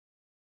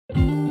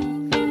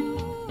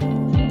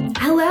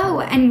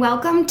and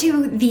welcome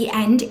to the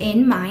End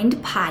in Mind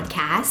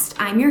podcast.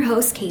 I'm your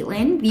host,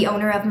 Caitlin, the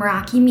owner of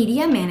Meraki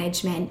Media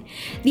Management.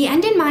 The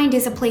End in Mind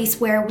is a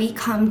place where we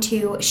come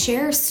to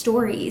share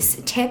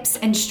stories, tips,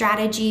 and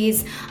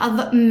strategies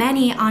of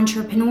many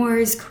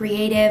entrepreneurs,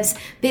 creatives,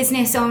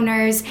 business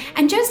owners,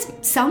 and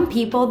just some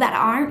people that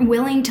aren't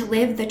willing to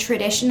live the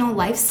traditional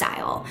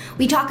lifestyle.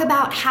 We talk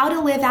about how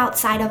to live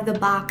outside of the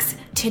box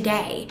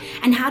today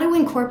and how to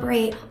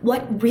incorporate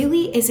what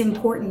really is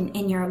important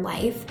in your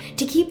life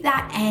to keep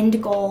that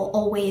end goal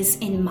always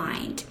in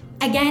mind.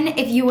 Again,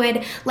 if you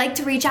would like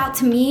to reach out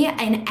to me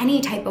in any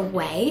type of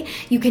way,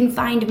 you can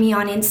find me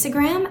on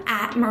Instagram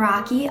at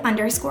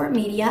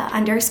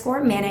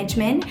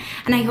Meraki_media_management.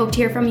 And I hope to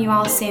hear from you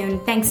all soon.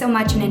 Thanks so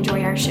much and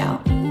enjoy our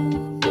show.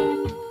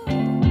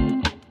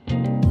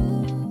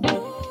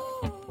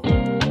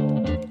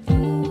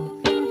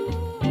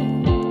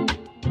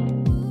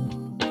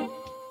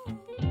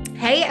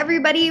 Hey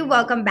everybody,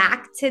 welcome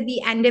back to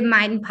the End in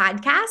Mind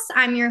podcast.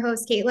 I'm your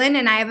host, Caitlin,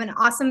 and I have an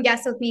awesome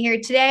guest with me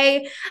here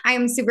today. I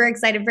am super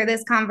excited for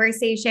this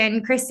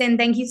conversation. Kristen,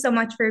 thank you so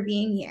much for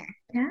being here.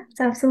 Yes,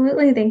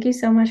 absolutely. Thank you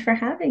so much for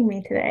having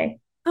me today.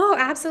 Oh,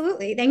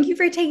 absolutely. Thank you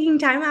for taking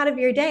time out of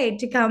your day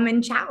to come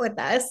and chat with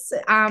us.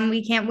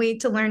 We can't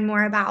wait to learn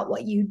more about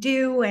what you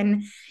do.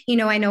 And,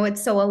 I know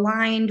it's so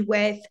aligned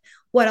with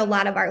what a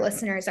lot of our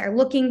listeners are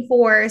looking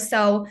for.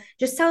 So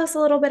just tell us a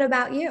little bit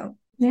about you.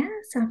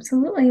 Yes,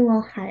 absolutely.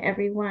 Well, hi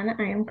everyone.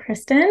 I am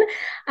Kristen.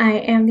 I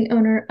am the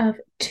owner of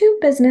two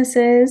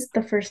businesses,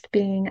 the first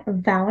being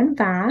Vow and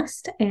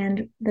Vast,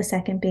 and the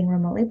second being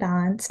Remotely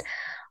Balanced.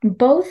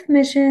 Both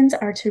missions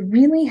are to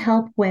really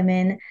help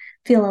women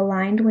feel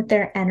aligned with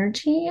their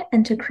energy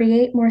and to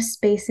create more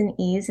space and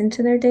ease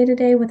into their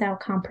day-to-day without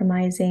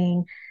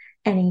compromising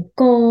any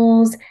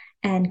goals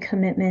and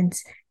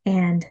commitments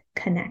and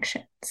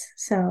connections.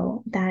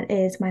 So that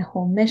is my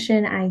whole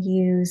mission. I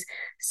use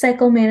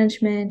cycle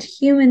management,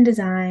 human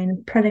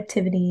design,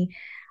 productivity,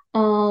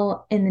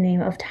 all in the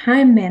name of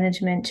time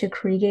management to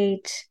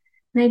create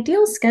an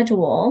ideal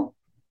schedule,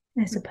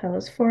 I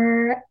suppose,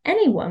 for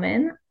any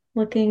woman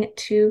looking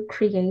to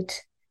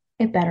create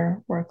a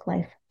better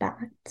work-life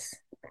balance.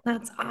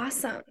 That's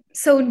awesome.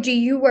 So, do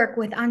you work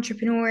with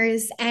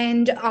entrepreneurs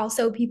and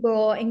also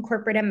people in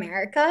corporate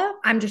America?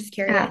 I'm just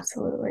curious.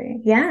 Absolutely.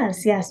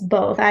 Yes,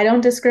 both. I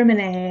don't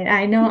discriminate.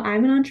 I know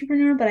I'm an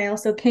entrepreneur, but I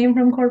also came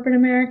from corporate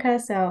America.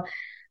 So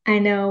I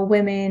know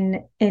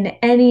women in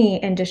any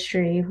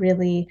industry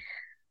really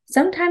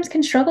sometimes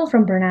can struggle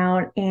from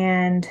burnout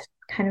and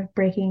kind of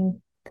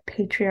breaking the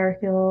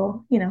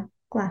patriarchal,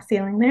 glass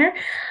ceiling there,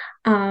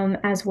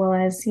 as well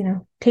as,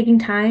 taking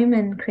time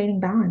and creating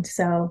balance.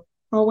 So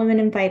all women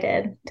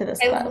invited to this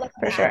I club love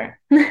for that. sure.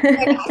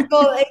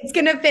 Well, it's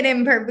going to fit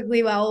in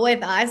perfectly well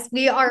with us.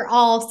 We are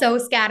all so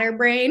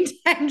scatterbrained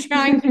and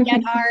trying to get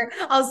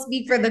I'll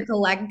speak for the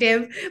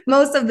collective.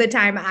 Most of the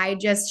time, I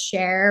just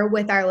share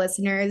with our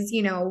listeners,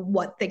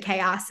 what the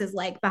chaos is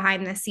like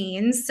behind the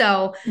scenes.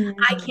 So I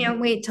Yeah.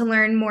 can't wait to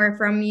learn more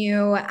from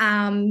you.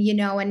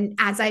 And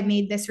as I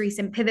made this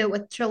recent pivot,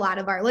 which a lot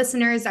of our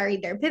listeners are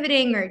either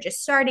pivoting or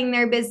just starting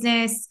their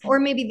business, or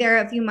maybe they're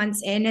a few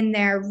months in and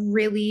they're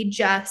really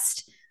just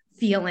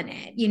feeling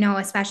it,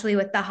 especially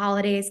with the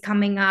holidays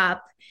coming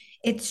up.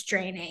 It's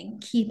draining,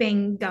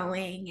 keeping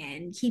going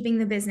and keeping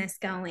the business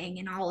going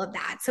and all of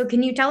that. So,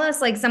 can you tell us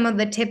like some of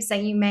the tips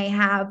that you may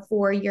have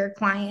for your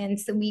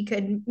clients that we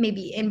could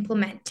maybe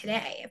implement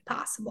today, if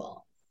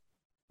possible?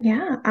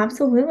 Yeah,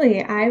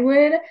 absolutely. I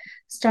would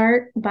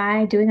start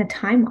by doing a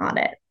time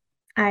audit.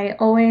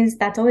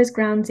 That's always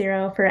ground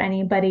zero for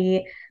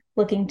anybody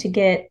looking to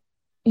get,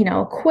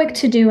 quick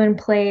to do in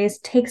place,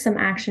 take some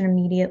action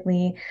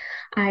immediately.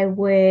 I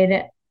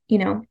would, you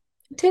know,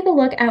 take a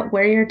look at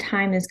where your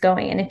time is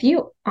going. And if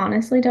you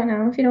honestly don't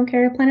know, if you don't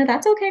carry a planner,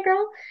 that's okay,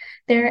 girl.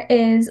 There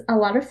is a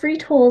lot of free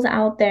tools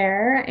out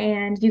there,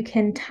 and you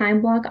can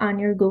time block on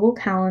your Google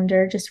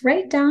Calendar. Just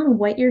write down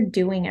what you're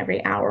doing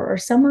every hour or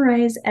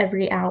summarize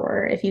every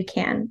hour if you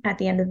can at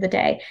the end of the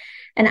day.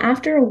 And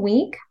after a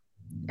week,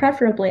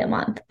 preferably a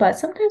month, but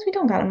sometimes we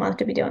don't got a month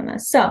to be doing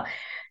this. So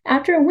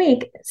after a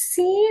week,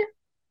 see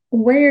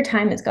where your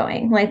time is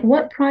going. Like,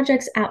 what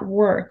projects at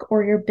work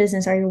or your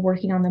business are you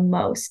working on the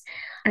most?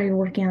 Are you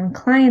working on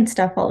client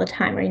stuff all the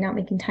time? Are you not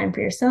making time for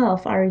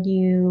yourself? Are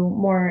you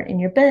more in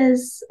your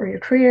biz or your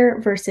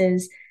career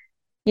versus,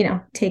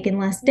 taking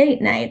less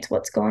date nights?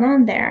 What's going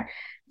on there?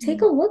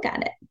 Take a look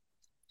at it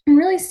and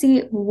really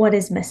see what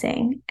is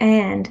missing.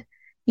 And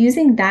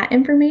using that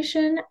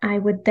information, I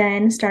would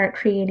then start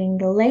creating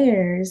the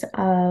layers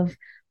of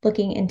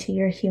looking into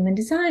your human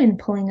design,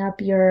 pulling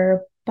up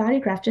your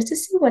body graph just to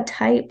see what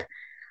type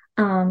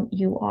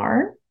you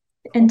are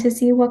and to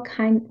see what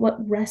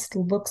rest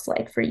looks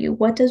like for you.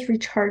 What does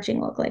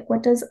recharging look like?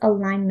 What does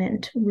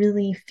alignment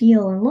really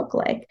feel and look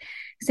like?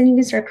 Because then you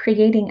can start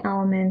creating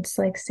elements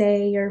like,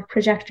 say, you're a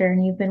projector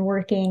and you've been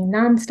working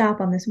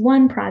nonstop on this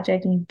one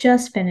project and you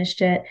just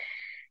finished it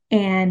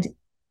and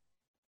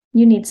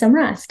you need some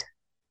rest.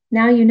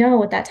 Now you know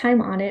with that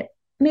time audit,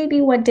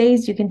 maybe what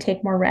days you can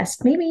take more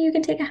rest. Maybe you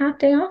can take a half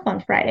day off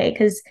on Friday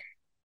because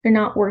you're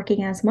not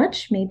working as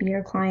much. Maybe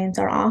your clients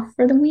are off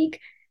for the week,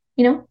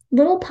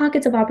 little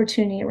pockets of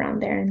opportunity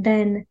around there. And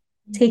then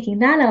taking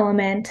that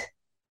element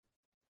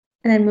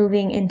and then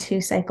moving into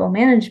cycle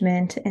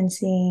management and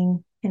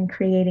seeing and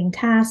creating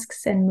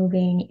tasks and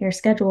moving your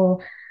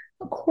schedule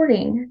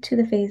according to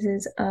the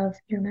phases of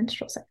your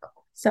menstrual cycle.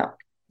 So,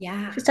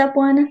 Yeah. for step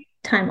one,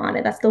 time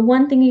audit. That's the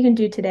one thing you can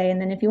do today.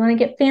 And then if you want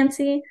to get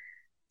fancy,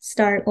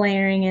 start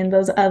layering in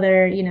those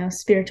other,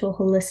 spiritual,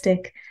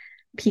 holistic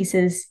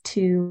pieces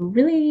to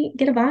really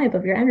get a vibe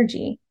of your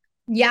energy.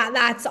 Yeah,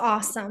 that's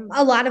awesome.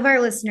 A lot of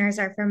our listeners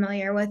are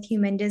familiar with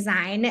human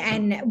design,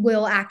 and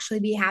we'll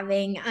actually be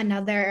having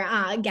another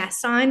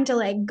guest on to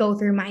like go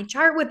through my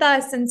chart with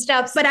us and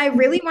stuff. But I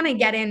really want to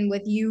get in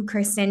with you,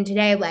 Kristen,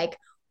 today. Like,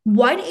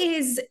 what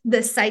is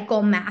the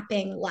cycle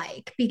mapping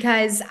like?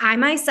 Because I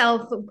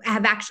myself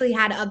have actually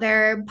had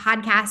other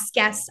podcast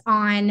guests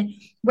on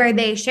where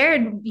they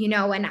shared,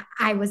 when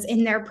I was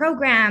in their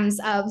programs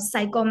of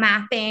cycle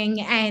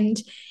mapping,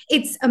 and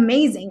it's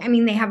amazing. I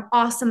mean, they have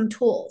awesome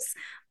tools.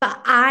 But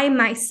I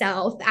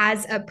myself,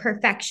 as a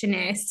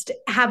perfectionist,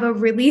 have a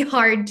really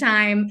hard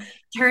time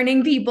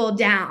turning people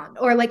down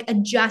or like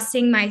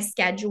adjusting my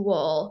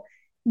schedule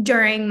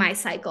during my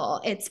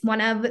cycle. It's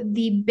one of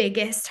the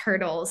biggest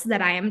hurdles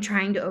that I am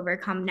trying to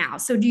overcome now.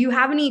 So, do you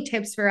have any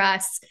tips for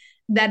us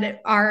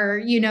that are,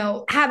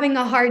 having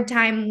a hard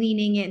time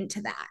leaning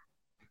into that?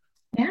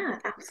 Yeah,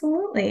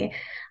 absolutely.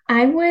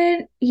 I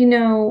would,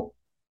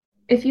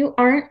 if you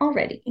aren't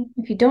already,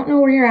 if you don't know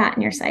where you're at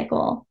in your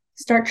cycle,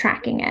 start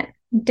tracking it.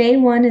 Day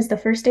one is the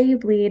first day you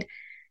bleed,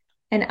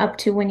 and up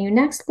to when you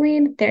next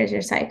bleed, there's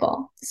your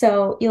cycle.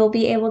 So you'll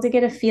be able to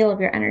get a feel of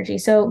your energy.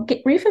 So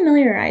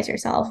refamiliarize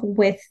yourself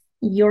with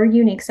your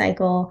unique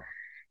cycle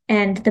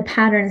and the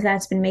patterns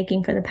that's been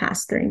making for the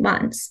past 3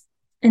 months.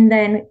 And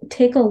then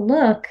take a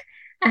look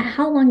at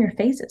how long your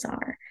phases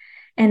are.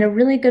 And a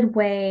really good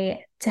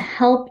way to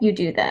help you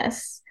do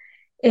this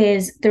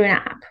is through an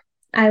app.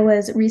 I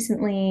was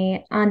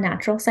recently on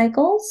natural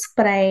cycles,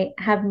 but I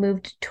have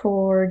moved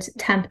towards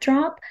temp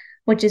drop,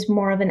 which is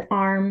more of an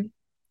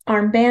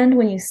armband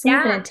when you sleep,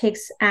 and it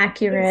takes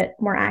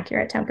more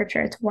accurate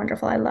temperature. It's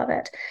wonderful. I love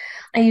it.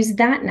 I use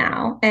that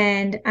now,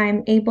 and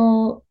I'm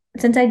able,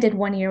 since I did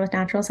 1 year with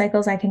natural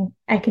cycles, I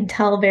can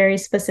tell very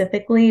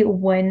specifically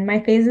when my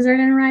phases are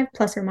going to arrive,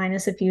 plus or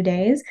minus a few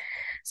days.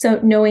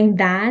 So knowing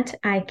that,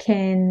 I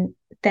can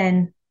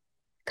then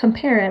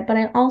compare it, but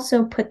I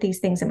also put these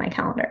things in my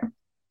calendar.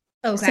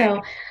 Okay.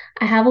 So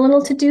I have a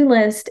little to-do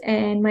list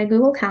in my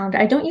Google Calendar.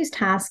 I don't use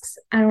tasks.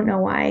 I don't know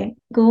why.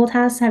 Google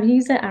Tasks, have you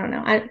used it? I don't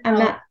know.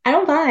 I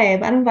don't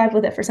vibe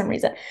with it for some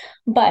reason.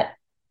 But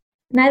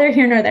neither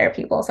here nor there,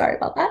 people. Sorry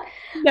about that.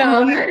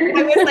 No,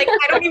 I was like,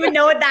 I don't even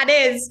know what that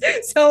is.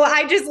 So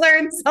I just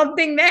learned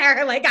something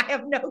there. Like, I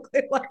have no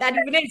clue what that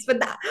even is,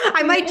 but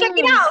I might check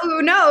it out.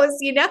 Who knows,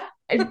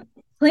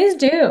 Please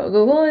do.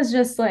 Google is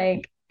just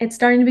like, it's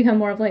starting to become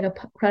more of like a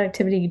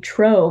productivity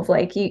trove.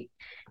 Like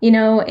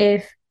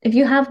if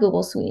you have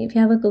Google Suite, if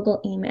you have a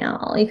Google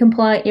email, you can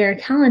pull out your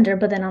calendar,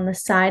 but then on the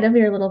side of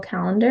your little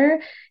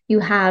calendar, you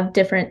have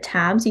different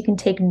tabs. You can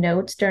take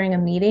notes during a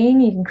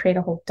meeting. You can create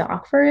a whole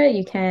doc for it.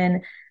 You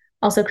can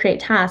also create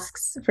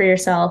tasks for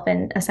yourself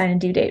and assign a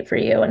due date for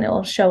you, and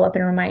it'll show up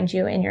and remind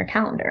you in your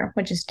calendar,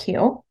 which is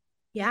cute.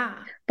 Yeah.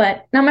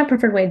 But not my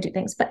preferred way to do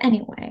things. But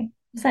anyway,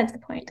 besides the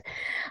point.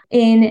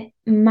 In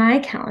my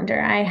calendar,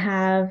 I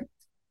have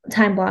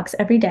time blocks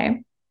every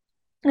day.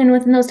 And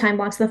within those time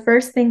blocks, the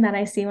first thing that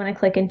I see when I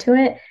click into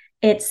it,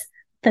 it's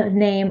the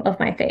name of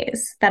my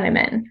phase that I'm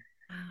in.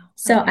 Wow.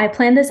 So I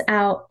plan this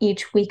out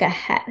each week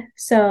ahead.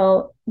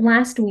 So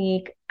last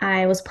week,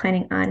 I was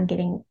planning on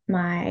getting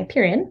my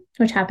period,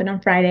 which happened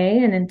on Friday,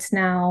 and it's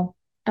now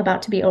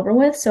about to be over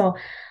with. So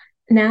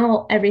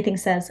now everything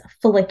says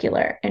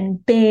follicular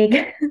and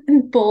big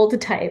bold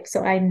type.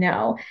 So I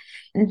know.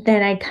 And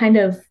then I kind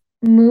of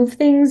move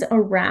things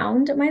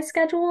around my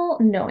schedule,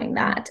 knowing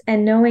that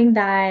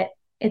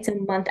it's a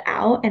month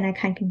out and I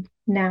kind of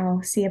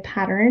now see a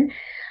pattern.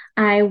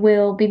 I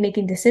will be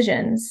making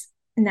decisions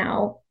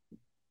now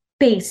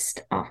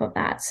based off of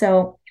that.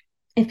 So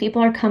if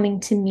people are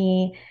coming to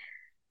me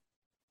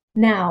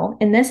now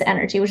in this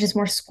energy, which is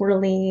more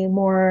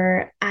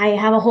squirrely, I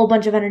have a whole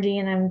bunch of energy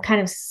and I'm kind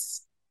of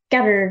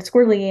scattered,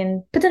 squirrely,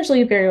 and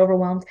potentially very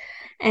overwhelmed.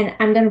 And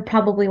I'm going to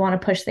probably want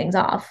to push things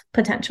off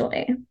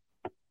potentially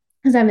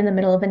because I'm in the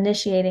middle of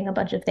initiating a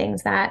bunch of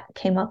things that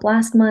came up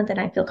last month and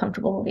I feel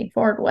comfortable moving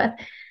forward with.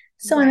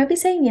 So I might be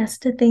saying yes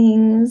to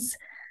things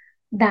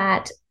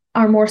that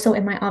are more so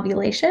in my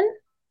ovulation.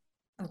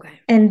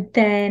 Okay. And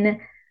then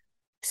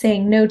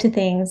saying no to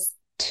things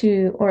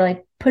or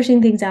like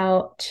pushing things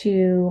out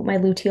to my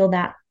luteal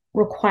that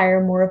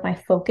require more of my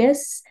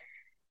focus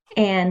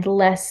and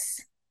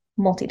less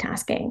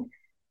multitasking.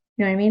 You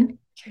know what I mean?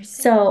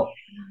 So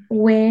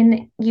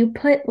when you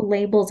put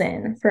labels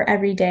in for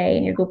every day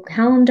in your Google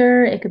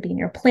Calendar, it could be in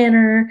your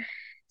planner,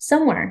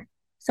 somewhere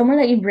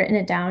that you've written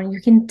it down, you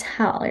can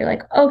tell. You're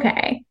like,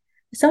 okay,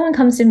 if someone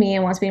comes to me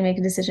and wants me to make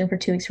a decision for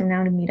 2 weeks from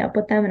now to meet up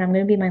with them and I'm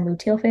going to be in my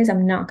luteal phase,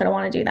 I'm not going to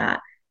want to do that.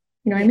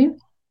 You know what I mean?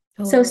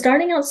 So Totally.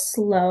 starting out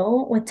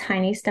slow with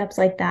tiny steps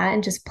like that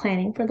and just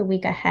planning for the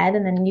week ahead,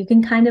 and then you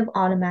can kind of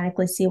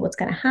automatically see what's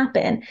going to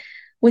happen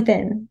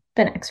within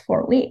the next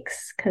 4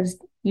 weeks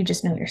because you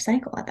just know your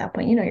cycle at that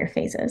point, you know your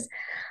phases.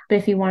 But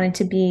if you wanted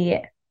to be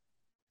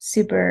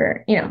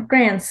super,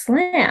 grand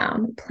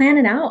slam, plan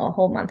it out a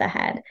whole month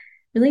ahead.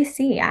 Really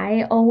see.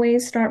 I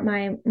always start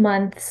my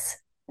month's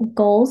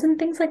goals and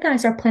things like that. I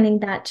start planning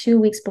that 2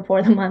 weeks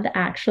before the month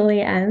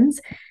actually ends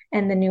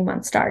and the new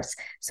month starts.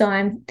 So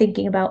I'm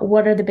thinking about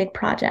what are the big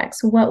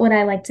projects? What would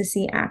I like to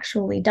see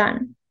actually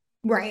done?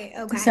 Right.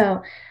 Okay.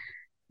 So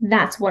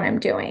that's what I'm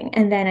doing.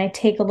 And then I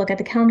take a look at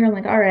the calendar. I'm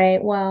like, all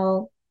right,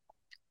 well,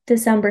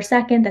 December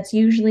 2nd, that's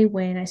usually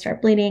when I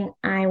start bleeding.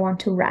 I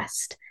want to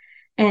rest.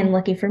 And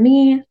lucky for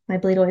me, my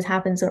bleed always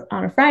happens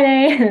on a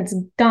Friday and it's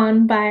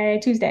gone by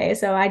Tuesday.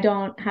 So I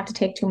don't have to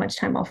take too much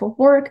time off of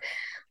work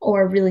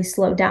or really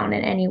slow down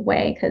in any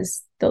way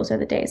because those are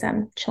the days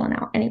I'm chilling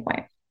out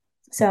anyway.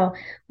 So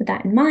with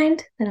that in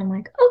mind, then I'm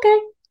like, okay,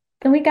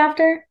 the week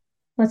after,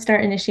 let's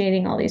start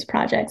initiating all these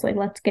projects. Like,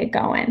 let's get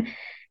going.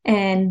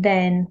 And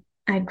then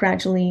I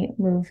gradually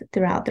move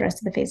throughout the rest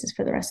of the phases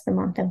for the rest of the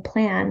month and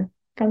plan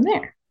from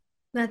there.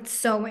 That's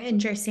so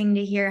interesting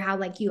to hear how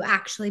like you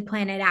actually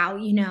plan it out,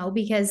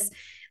 because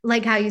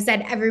like how you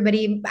said,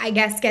 everybody, I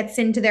guess, gets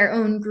into their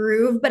own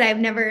groove, but I've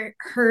never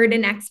heard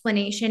an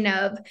explanation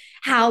of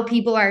how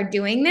people are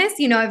doing this.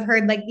 I've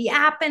heard like the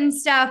app and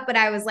stuff, but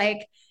I was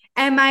like,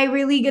 am I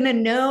really gonna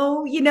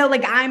know?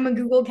 Like I'm a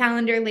Google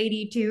Calendar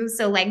lady too.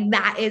 So like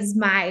that is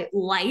my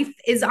life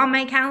is on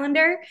my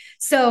calendar.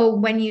 So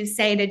when you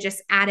say to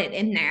just add it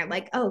in there,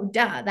 like, oh,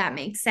 duh, that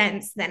makes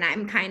sense, then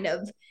I'm kind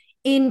of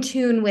in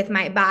tune with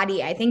my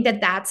body. I think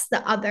that that's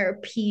the other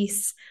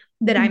piece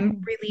that I'm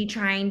Mhm. really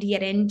trying to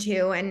get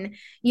into. And,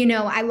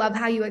 I love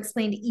how you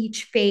explained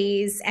each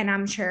phase, and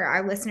I'm sure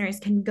our listeners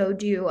can go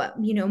do,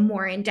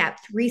 more in depth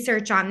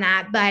research on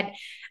that. But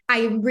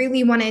I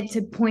really wanted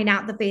to point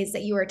out the phase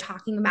that you were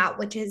talking about,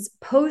 which is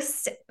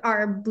post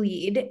our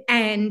bleed.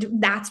 And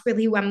that's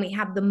really when we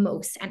have the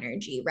most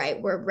energy, right?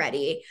 We're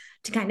ready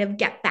to kind of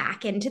get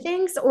back into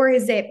things. Or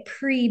is it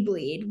pre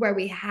bleed where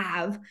we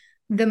have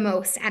the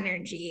most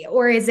energy,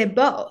 or is it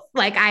both?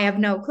 Like, I have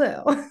no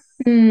clue.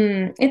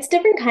 It's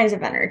different kinds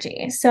of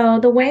energy. So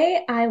the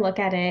way I look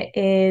at it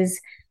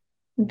is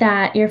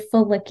that your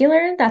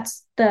follicular,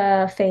 that's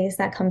the phase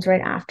that comes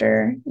right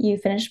after you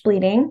finish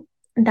bleeding,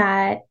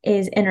 that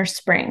is inner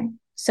spring.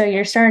 So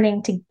you're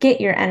starting to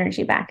get your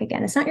energy back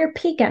again. It's not your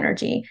peak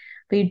energy,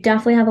 but you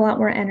definitely have a lot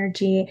more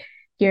energy.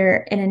 You're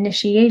in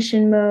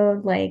initiation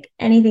mode, like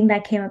anything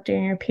that came up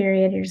during your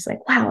period, you're just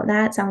like, wow,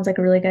 that sounds like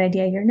a really good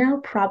idea. You're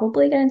now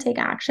probably going to take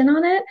action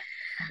on it.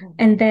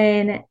 And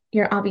then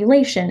your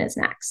ovulation is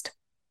next.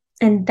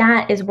 And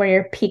that is where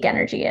your peak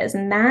energy is.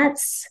 And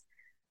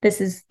this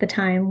is the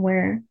time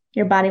where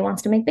your body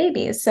wants to make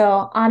babies.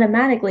 So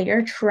automatically you're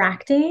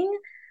attracting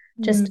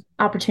Mm. just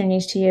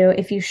opportunities to you.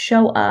 If you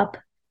show up,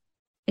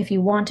 if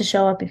you want to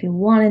show up, if you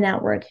want to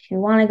network, if you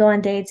want to go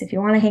on dates, if you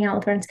want to hang out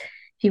with friends,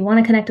 if you want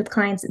to connect with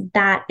clients,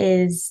 that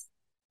is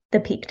the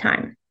peak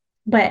time.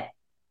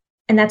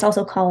 And that's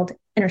also called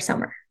inner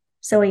summer.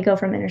 So we go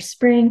from inner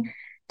spring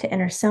to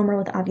inner summer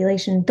with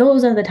ovulation.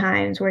 Those are the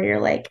times where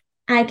you're like,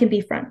 I can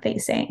be front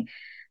facing.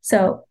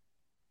 So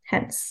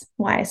hence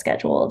why I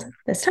scheduled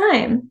this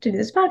time to do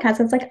this podcast.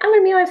 It's like, I'm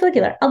going to be on my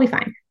follicular. I'll be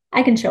fine.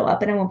 I can show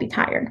up and I won't be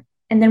tired.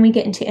 And then we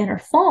get into inner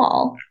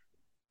fall,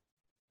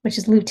 which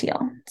is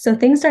luteal. So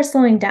things start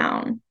slowing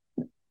down.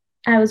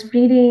 I was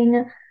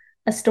reading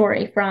a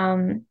story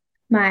from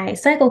my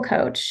cycle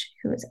coach,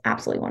 who is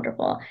absolutely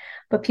wonderful,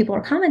 but people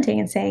are commenting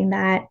and saying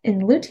that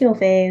in luteal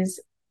phase,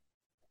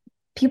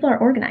 people are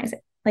organizing.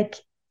 Like,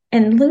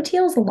 and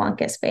luteal is the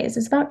longest phase.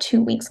 It's about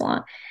 2 weeks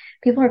long.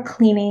 People are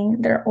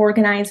cleaning, they're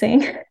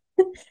organizing,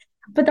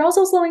 but they're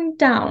also slowing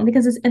down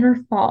because it's inner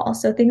fall.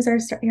 So things are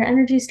your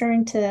energy is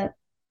starting to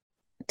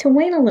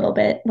wane a little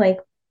bit. Like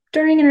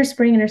during inner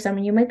spring, inner summer,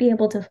 you might be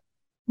able to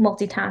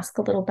multitask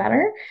a little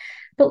better.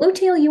 But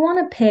luteal, you want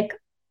to pick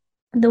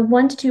the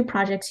 1 to 2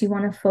 projects you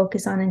want to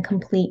focus on and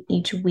complete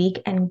each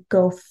week and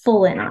go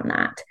full in on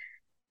that.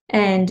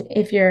 And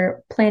if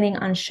you're planning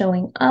on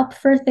showing up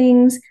for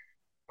things,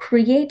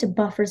 create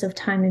buffers of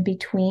time in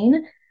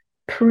between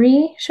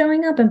pre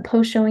showing up and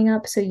post showing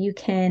up so you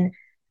can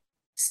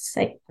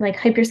like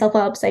hype yourself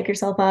up, psych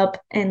yourself up,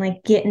 and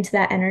like get into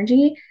that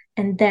energy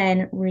and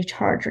then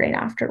recharge right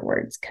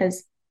afterwards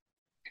because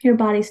your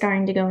body's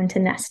starting to go into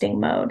nesting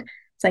mode.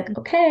 It's like,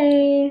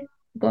 okay,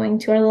 going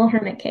to our little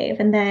hermit cave.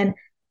 And then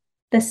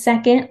the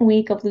second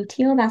week of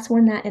luteal, that's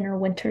when that inner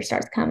winter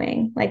starts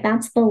coming. Like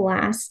that's the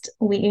last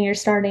week, and you're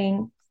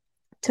starting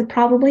to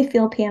probably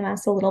feel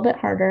PMS a little bit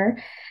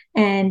harder.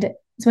 And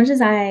as much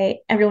as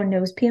everyone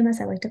knows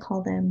PMS, I like to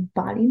call them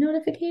body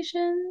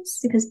notifications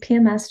because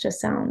PMS just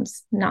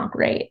sounds not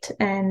great.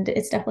 And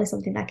it's definitely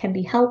something that can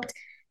be helped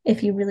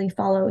if you really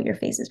follow your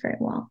phases very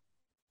well.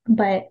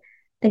 But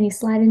then you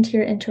slide into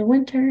your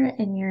interwinter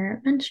and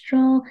your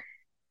menstrual,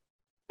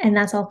 and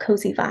that's all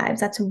cozy vibes.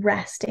 That's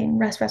resting,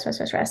 rest, rest, rest,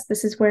 rest, rest.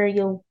 This is where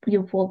you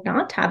will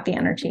not have the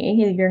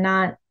energy. You're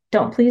not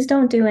Please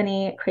don't do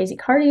any crazy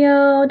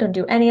cardio. Don't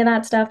do any of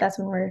that stuff. That's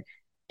when we're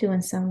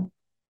doing some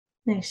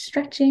nice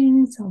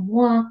stretching, some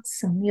walks,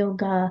 some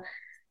yoga,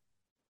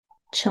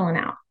 chilling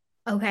out.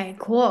 Okay,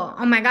 cool.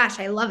 Oh my gosh,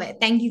 I love it.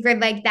 Thank you for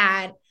like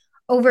that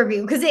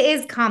overview because it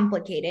is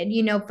complicated,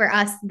 for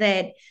us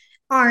that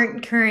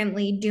aren't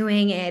currently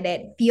doing it,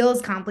 it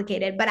feels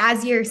complicated. But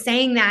as you're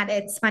saying that,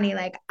 it's funny.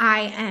 Like,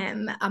 I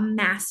am a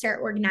master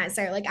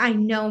organizer. Like, I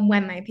know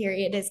when my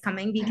period is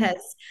coming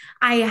because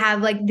I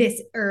have like this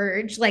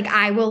urge. Like,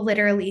 I will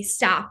literally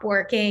stop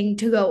working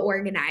to go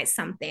organize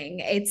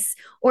something.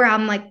 Or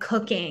I'm like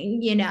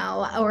cooking,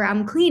 or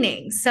I'm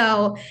cleaning.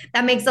 So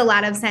that makes a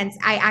lot of sense.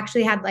 I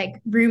actually had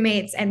like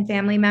roommates and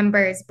family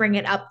members bring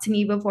it up to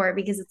me before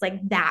because it's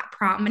like that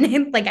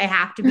prominent. Like, I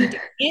have to be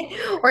doing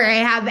it or I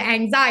have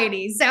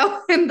anxiety.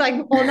 So like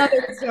a whole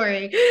nother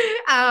story.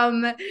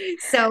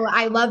 So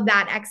I love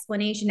that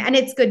explanation. And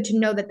it's good to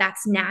know that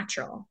that's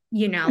natural,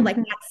 like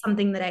that's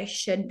something that I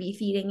should be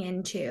feeding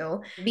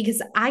into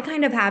because I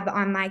kind of have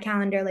on my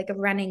calendar like a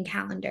running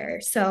calendar.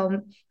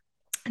 So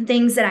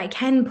things that I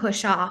can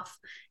push off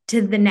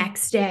to the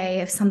next day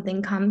if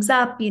something comes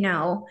up,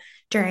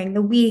 during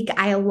the week,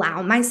 I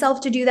allow myself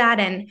to do that.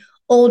 And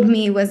old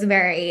me was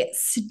very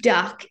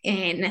stuck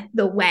in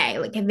the way.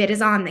 Like, if it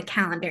is on the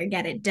calendar,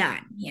 get it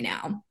done.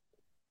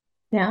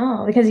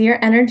 No, because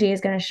your energy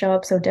is going to show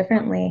up so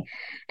differently.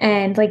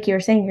 And like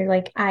you're saying, you're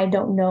like, I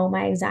don't know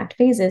my exact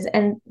phases,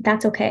 and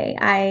that's okay.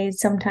 I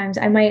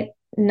might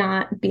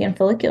not be in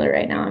follicular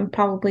right now. I'm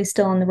probably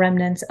still in the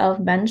remnants of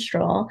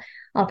menstrual.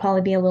 I'll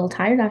probably be a little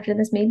tired after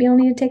this. Maybe I'll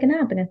need to take a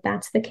nap. And if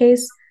that's the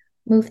case,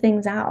 move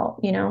things out.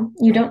 You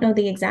don't know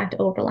the exact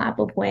overlap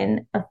of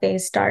when a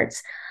phase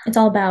starts. It's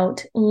all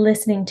about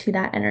listening to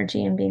that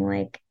energy and being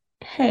like,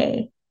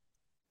 hey,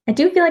 I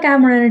do feel like I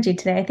have more energy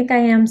today. I think I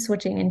am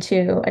switching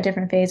into a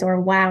different phase, or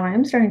wow,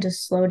 I'm starting to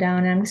slow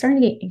down and I'm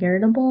starting to get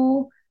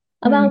irritable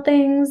Mm. about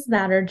things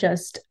that you're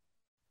just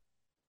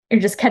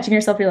catching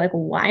yourself. You're like,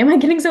 why am I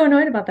getting so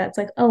annoyed about that? It's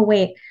like, oh,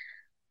 wait, I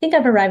think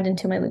I've arrived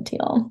into my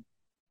luteal.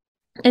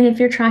 And if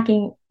you're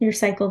tracking your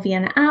cycle via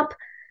an app,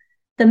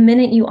 the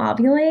minute you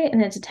ovulate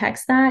and it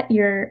detects that,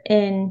 you're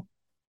in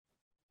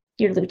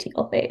your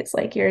luteal phase.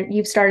 Like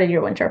you've started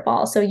your winter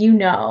fall. So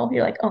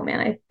you're like, oh man,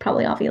 I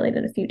probably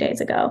ovulated a few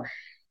days ago.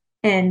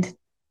 And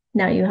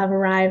now you have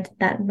arrived.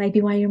 That might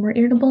be why you're more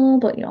irritable,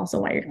 but also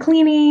why you're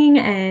cleaning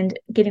and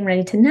getting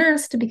ready to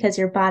nest because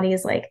your body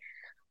is like,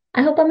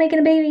 I hope I'm making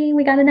a baby.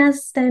 We got to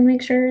nest and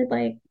make sure,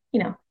 like,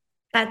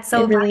 That's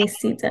so it funny. really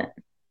seeds it.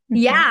 Mm-hmm.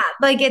 Yeah,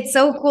 like it's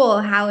so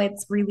cool how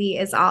it's really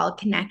is all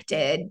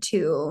connected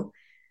to,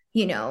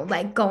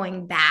 like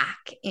going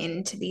back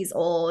into these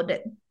old,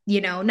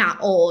 not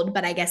old,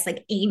 but I guess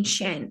like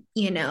ancient,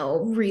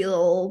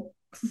 real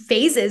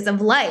phases of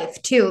life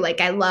too.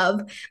 Like, I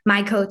love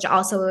my coach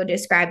also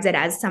describes it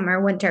as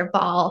summer, winter,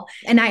 fall.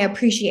 And I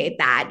appreciate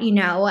that.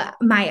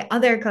 My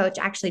other coach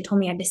actually told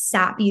me I had to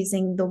stop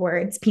using the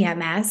words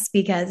PMS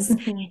because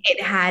Mm-hmm.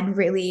 it had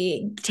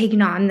really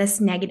taken on this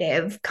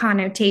negative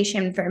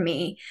connotation for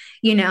me,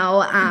 you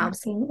know.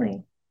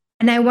 Absolutely.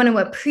 And I want to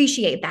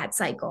appreciate that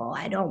cycle.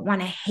 I don't want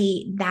to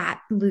hate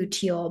that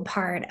luteal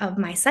part of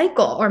my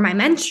cycle or my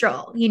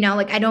menstrual,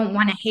 like I don't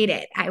want to hate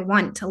it. I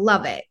want to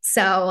love it.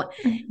 So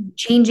Mm-hmm.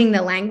 changing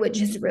the language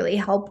has really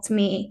helped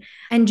me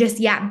and just,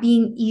 yeah,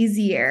 being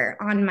easier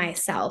on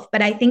myself.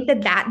 But I think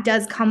that that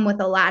does come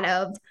with a lot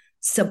of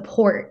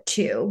support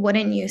too.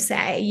 Wouldn't you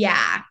say?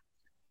 Yeah.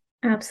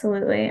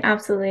 Absolutely.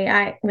 Absolutely.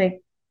 I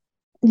like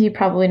you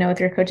probably know with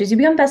your coaches, you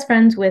become best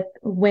friends with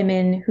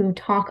women who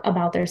talk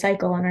about their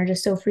cycle and are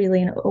just so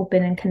freely and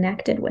open and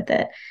connected with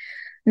it.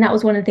 And that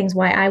was one of the things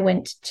why I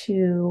went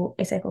to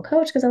a cycle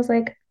coach because I was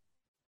like,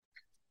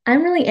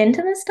 I'm really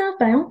into this stuff,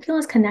 but I don't feel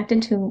as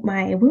connected to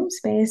my womb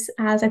space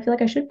as I feel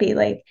like I should be.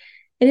 Like,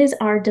 it is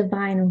our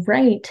divine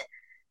right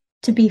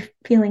to be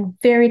feeling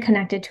very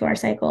connected to our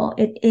cycle.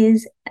 It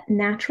is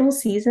natural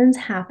seasons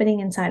happening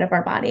inside of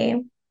our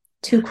body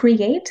to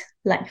create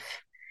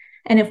life.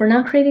 And if we're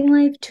not creating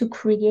life, to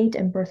create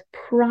and birth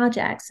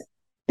projects,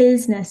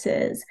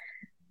 businesses,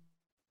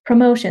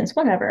 promotions,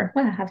 whatever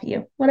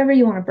you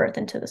want to birth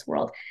into this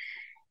world.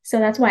 So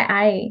that's why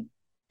I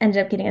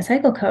ended up getting a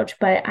cycle coach,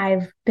 but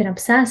I've been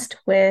obsessed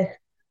with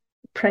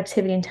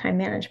productivity and time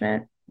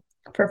management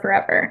for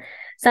forever.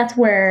 So that's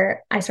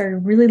where I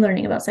started really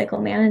learning about cycle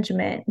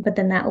management. But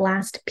then that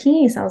last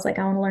piece, I was like,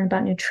 I want to learn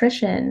about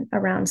nutrition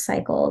around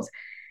cycles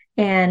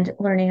and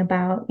learning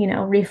about,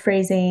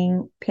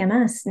 rephrasing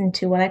PMS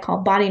into what I call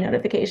body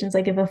notifications.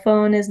 Like if a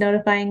phone is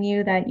notifying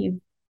you that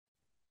you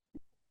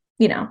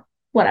know,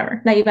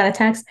 whatever, that you got a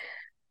text,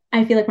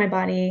 I feel like my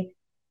body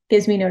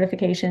gives me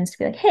notifications to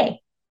be like, hey,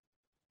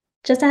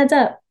 just a heads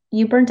up,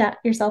 you burnt out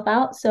yourself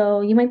out.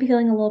 So you might be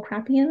feeling a little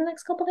crappy in the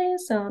next couple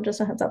days. So just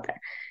a heads up there,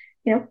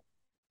 you know?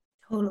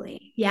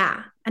 Totally.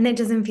 Yeah. And it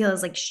doesn't feel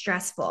as like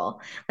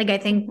stressful. Like I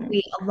think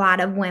Mm-hmm. a lot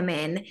of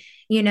women,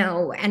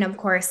 and of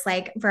course,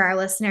 like for our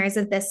listeners,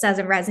 if this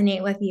doesn't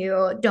resonate with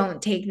you,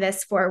 don't take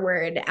this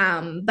forward.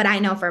 But I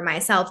know for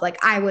myself,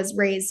 like I was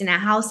raised in a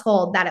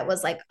household that it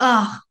was like,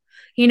 oh,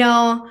 you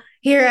know,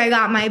 here I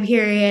got my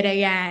period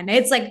again.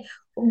 It's like,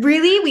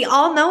 really, we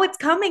all know it's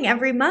coming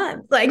every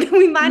month. Like,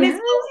 we might as Yeah,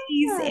 well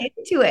ease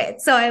into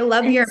it. So I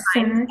love your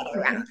mindset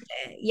around exactly.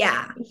 it.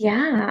 Yeah.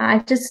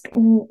 Yeah,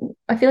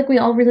 I feel like we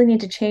all really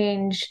need to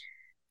change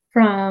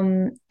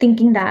from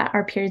thinking that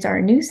our periods are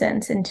a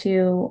nuisance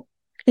into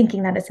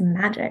thinking that it's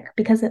magic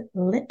because it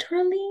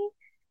literally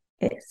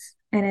is.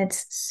 And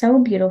it's so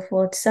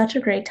beautiful. It's such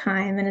a great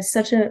time. And it's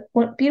such a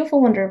what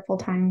beautiful, wonderful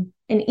time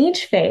in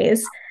each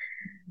phase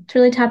to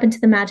really tap into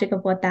the magic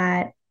of what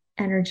that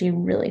energy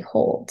really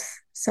holds.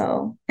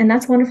 So, and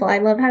that's wonderful. I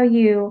love how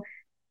you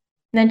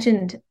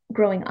mentioned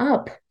growing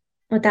up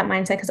with that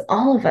mindset because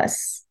all of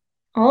us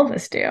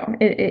do.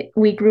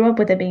 We grew up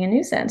with it being a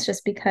nuisance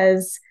just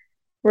because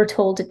we're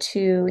told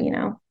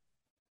to,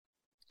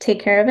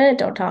 take care of it,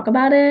 don't talk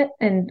about it,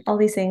 and all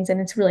these things.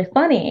 And it's really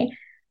funny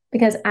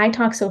because I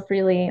talk so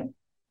freely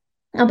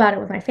about it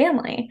with my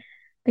family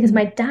because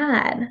my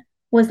dad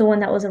was the one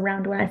that was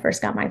around when I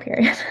first got my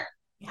period.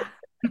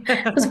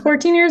 I was Yeah.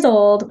 14 years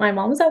old. My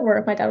mom was at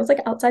work. My dad was like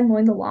outside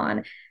mowing the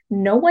lawn.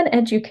 No one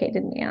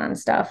educated me on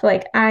stuff.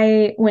 Like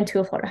I went to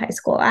a Florida high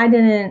school. I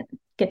didn't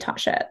get taught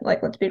shit.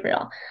 Like, let's be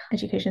real.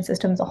 Education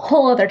system is a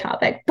whole other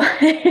topic,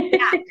 but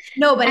Yeah.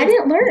 No, but I it's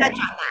didn't touch learn.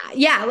 on that.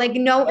 Yeah. Like,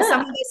 no,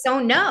 some Yeah, of us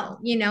don't know.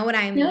 You know what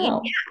I mean?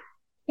 no.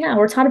 Yeah,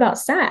 we're taught about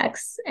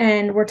sex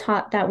and we're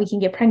taught that we can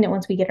get pregnant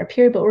once we get our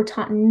period, but we're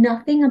taught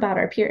nothing about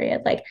our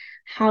period, like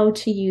how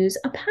to use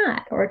a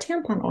pad or a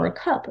tampon or a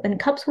cup. And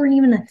cups weren't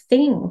even a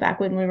thing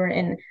back when we were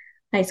in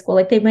high school.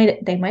 Like they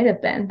might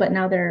have been, but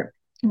now they're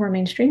more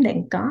mainstream,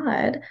 thank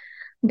God.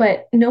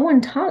 But no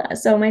one taught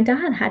us. So my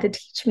dad had to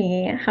teach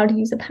me how to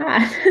use a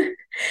pad,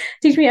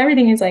 teach me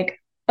everything. He's like,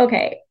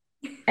 okay,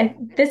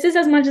 this is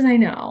as much as I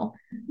know.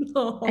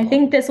 I Oh.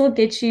 think this will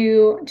get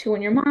you to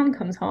when your mom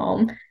comes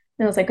home.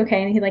 And I was like,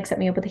 okay. And he like set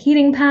me up with a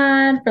heating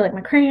pad for like my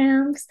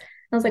cramps.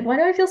 I was like, why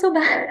do I feel so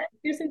bad?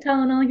 Here's some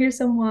Tylenol, here's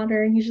some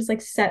water. And he just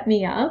like set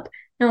me up.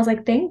 And I was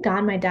like, thank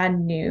God my dad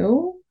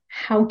knew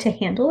how to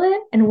handle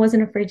it and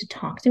wasn't afraid to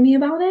talk to me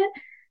about it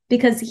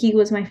because he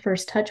was my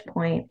first touch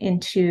point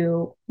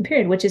into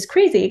period, which is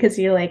crazy because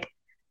you're like,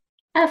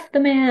 F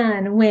the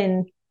man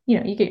when,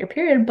 you get your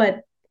period.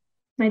 But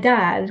my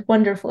dad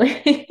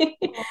wonderfully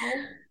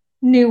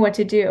knew what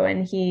to do.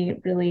 And he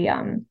really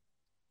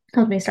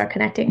helped me start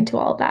connecting to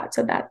all of that.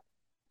 So that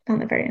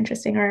found it very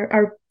interesting.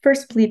 Our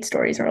first bleed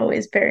stories are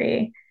always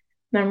very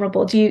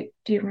memorable. Do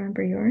you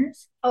remember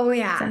yours Oh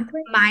yeah.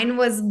 exactly? Mine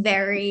was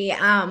very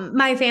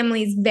my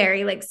family's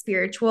very like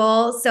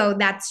spiritual, so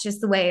that's just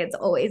the way it's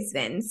always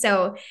been.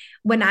 So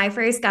when I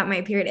first got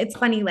my period, it's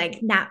funny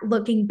like not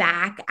looking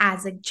back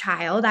as a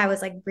child, I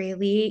was like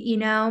really,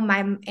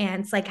 my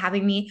aunt's like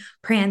having me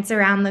prance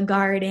around the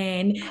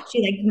garden.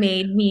 She like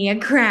made me a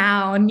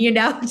crown,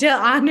 to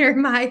honor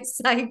my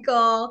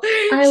cycle.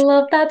 I It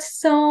love that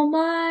so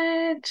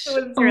much.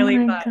 was Oh really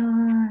my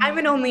fun. I'm God.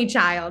 an only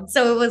child,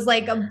 so it was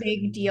like a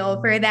big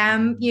deal for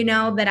them,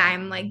 that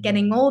I'm like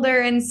getting older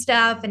and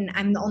stuff, and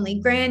I'm the only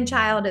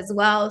grandchild as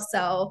well.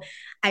 So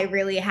I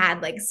really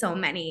had like so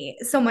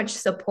much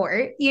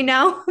support,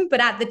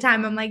 But at the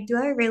time, I'm like, do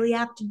I really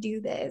have to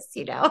do this,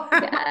 There's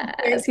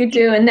Yes, you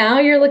do. And now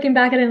you're looking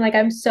back at it like,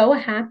 I'm so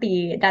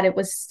happy that it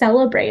was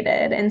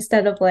celebrated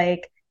instead of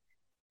like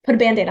put a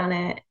band-aid on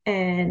it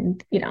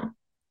and,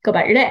 go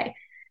about your day.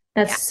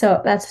 yeah,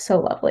 That's so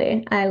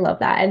lovely. I love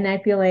that. And I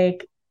feel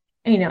like,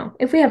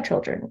 if we have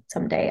children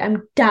someday,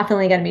 I'm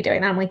definitely going to be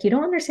doing that. I'm like, you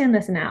don't understand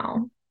this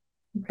now,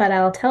 but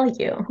I'll tell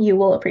you, you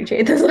will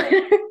appreciate this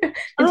later and teach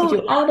oh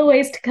you all the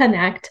ways to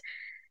connect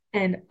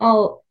and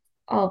all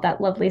of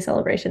that lovely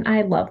celebration.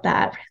 I love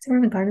that. Prancing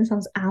around the garden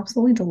sounds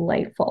absolutely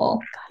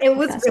delightful. God, I it love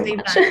was that so really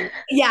much. fun.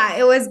 Yeah,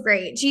 it was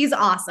great. She's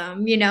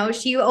awesome.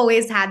 She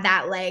always had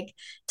that like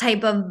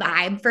type of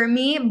vibe for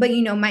me. But,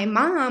 my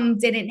mom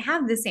didn't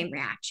have the same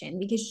reaction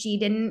because she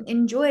didn't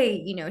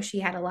enjoy, she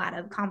had a lot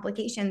of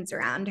complications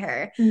around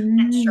her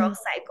menstrual Mm.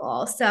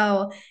 cycle.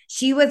 So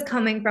she was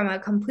coming from a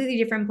completely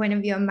different point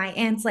of view. And my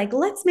aunt's like,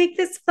 let's make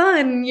this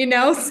fun,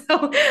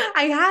 So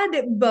I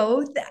had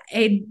both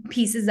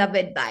pieces of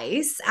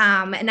advice.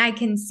 And I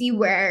can see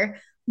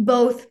where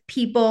both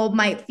people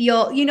might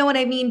feel, you know what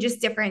I mean? Just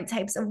different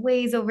types of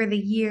ways over the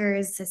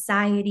years.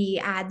 Society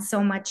adds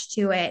so much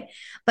to it.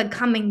 But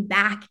coming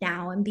back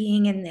now and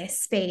being in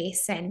this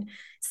space and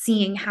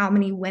seeing how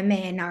many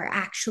women are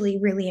actually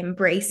really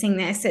embracing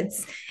this,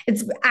 it's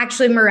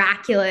actually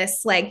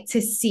miraculous like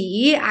to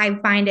see. I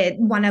find it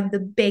one of the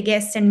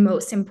biggest and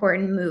most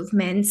important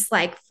movements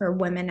like for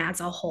women as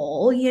a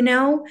whole,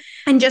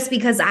 And just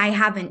because I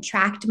haven't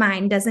tracked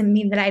mine doesn't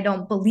mean that I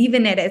don't believe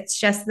in it. It's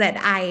just that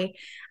I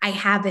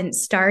haven't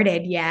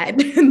started yet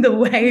the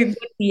way with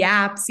the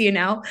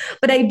apps,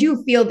 but I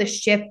do feel the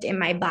shift in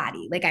my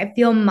body. Like I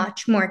feel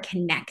much more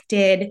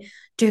connected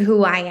to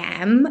who I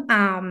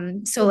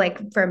am. So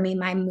like for me,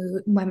 my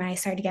mood, when I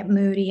start to get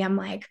moody, I'm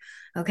like,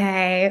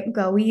 okay,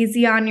 go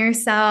easy on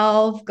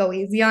yourself, go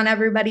easy on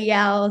everybody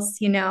else.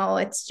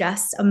 It's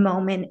just a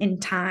moment in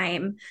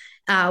time.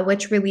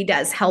 which really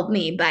does help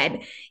me.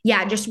 But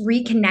yeah, just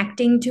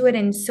reconnecting to it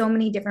in so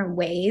many different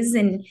ways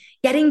and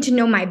getting to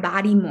know my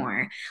body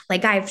more.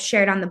 Like I've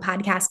shared on the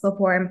podcast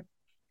before,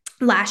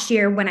 last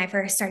year when I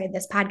first started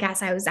this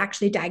podcast, I was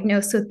actually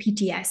diagnosed with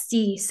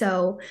PTSD.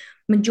 So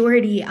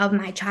majority of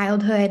my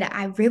childhood,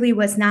 I really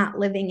was not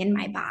living in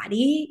my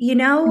body, you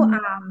know?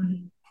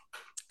 Mm.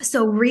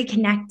 So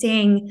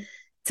reconnecting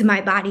to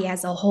my body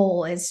as a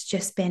whole has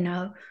just been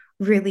a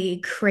really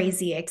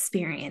crazy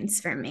experience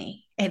for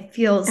me. It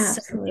feels so different.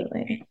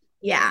 Absolutely.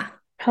 Yeah.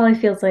 Probably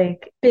feels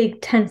like big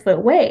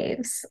 10-foot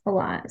waves a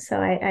lot. So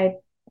I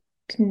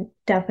can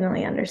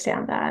definitely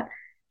understand that.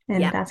 And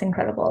Yeah. that's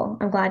incredible.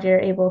 I'm glad you were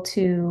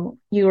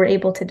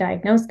able to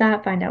diagnose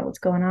that, find out what's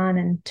going on,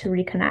 and to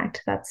reconnect.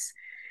 That's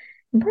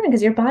important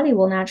because your body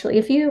will naturally,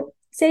 if you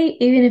say,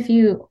 even if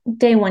you,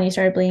 day one, you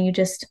started bleeding, you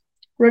just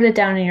wrote it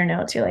down in your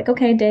notes. You're like,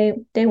 okay,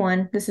 day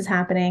one, this is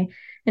happening.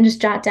 And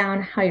just jot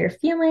down how you're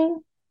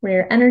feeling, where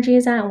your energy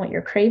is at, and what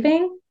you're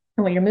craving,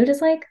 and what your mood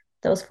is like.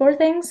 Those four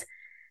things,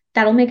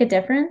 that'll make a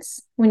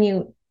difference when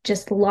you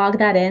just log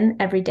that in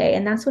every day.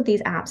 And that's what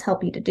these apps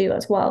help you to do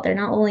as well. They're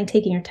not only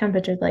taking your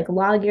temperature, like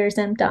log your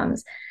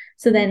symptoms.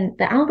 So then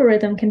the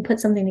algorithm can put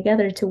something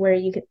together to where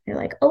you're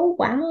like, oh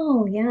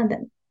wow, yeah,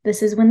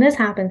 this is when this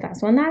happens,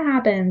 that's when that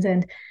happens.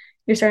 And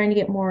you're starting to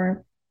get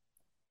more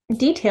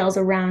details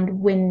around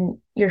when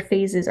your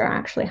phases are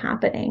actually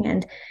happening.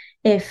 And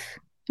if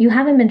you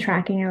haven't been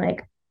tracking, you're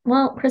like,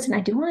 well, Kristen,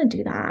 I do want to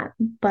do that,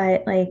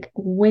 but like,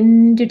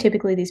 when do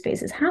typically these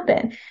phases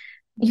happen?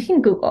 You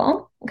can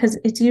Google because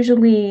it's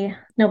usually,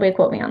 nobody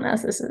quote me on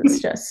this. This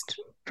is just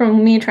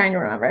from me trying to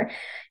remember.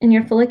 In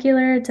your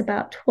follicular, it's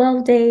about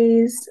 12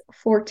 days,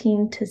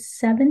 14 to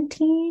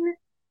 17,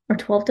 or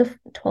 12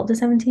 to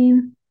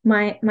 17.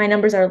 My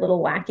numbers are a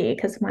little wacky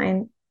because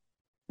my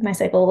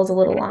cycle was a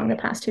little long the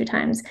past two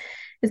times.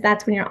 Is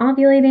that's when you're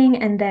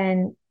ovulating, and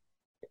then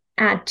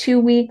at 2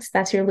 weeks,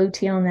 that's your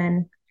luteal, and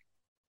then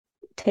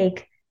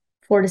take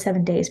 4 to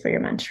 7 days for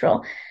your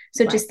menstrual.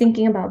 So Right. just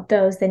thinking about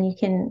those, then you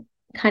can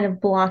kind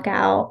of block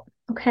out,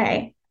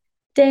 okay,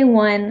 day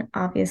one,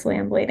 obviously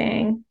I'm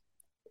bleeding.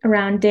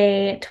 Around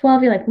day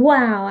 12, you're like,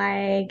 wow,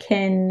 I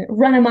can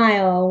run a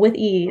mile with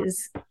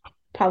ease.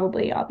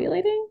 Probably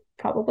ovulating,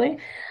 probably.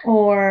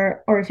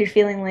 Or if you're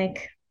feeling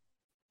like,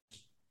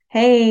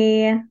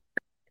 hey,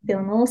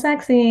 feeling a little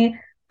sexy,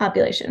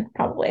 ovulation,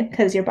 probably,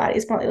 because your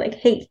body's probably like,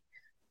 hey,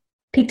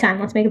 peak time,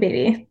 let's make a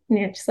baby. And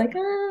you're just like,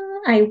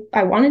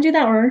 I want to do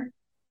that, or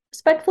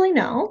respectfully,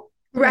 no.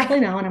 Right. Respectfully,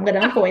 no. And I'm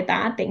going to avoid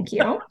that. Thank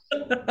you.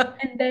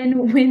 And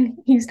then when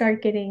you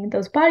start getting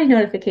those body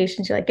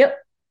notifications, you're like, yep,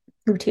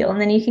 luteal. And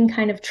then you can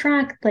kind of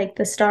track like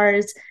the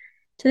stars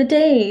to the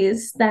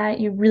days that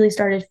you really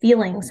started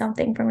feeling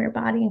something from your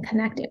body and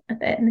connecting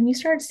with it. And then you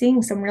start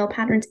seeing some real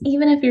patterns,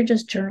 even if you're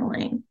just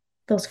journaling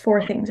those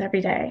four things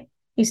every day.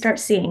 You start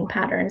seeing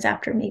patterns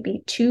after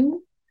maybe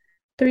 2,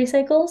 3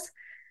 cycles.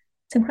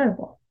 It's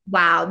incredible.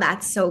 Wow,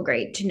 that's so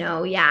great to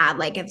know. Yeah,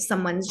 like if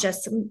someone's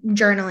just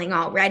journaling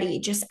already,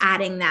 just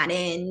adding that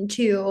in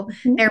to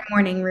Mhm. their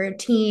morning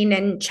routine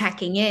and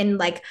checking in.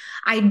 Like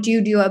I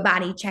do a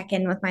body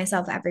check-in with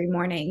myself every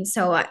morning.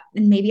 So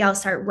maybe I'll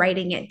start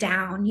writing it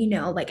down,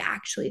 like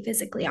actually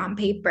physically on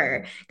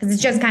paper because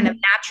it's just kind of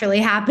Mhm. naturally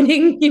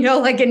happening,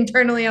 like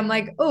internally I'm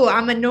like, "Oh,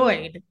 I'm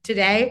annoyed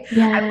today.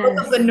 I woke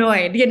up Yes.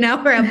 annoyed,"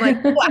 or I'm like,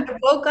 "Oh, I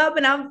woke up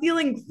and I'm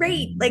feeling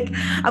great. Like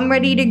I'm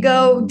ready to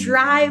go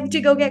drive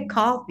to go get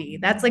coffee."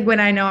 That's like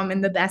when I know I'm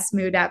in the best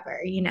mood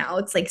ever.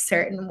 It's like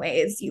certain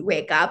ways you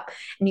wake up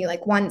and you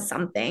like want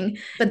something.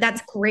 But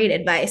that's great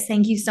advice.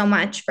 Thank you so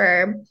much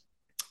for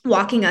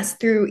walking us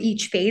through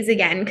each phase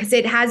again, because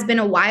it has been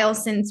a while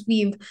since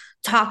we've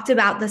talked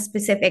about the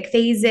specific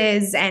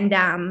phases. And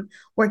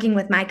working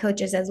with my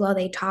coaches as well,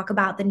 they talk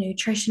about the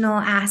nutritional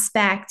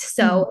aspect.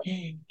 So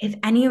Mhm. if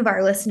any of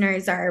our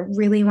listeners are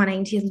really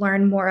wanting to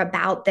learn more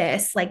about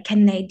this, like,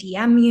 can they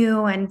DM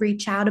you and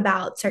reach out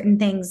about certain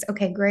things?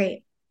 Okay,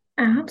 great.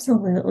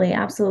 Absolutely,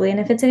 absolutely. And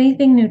if it's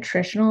anything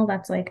nutritional,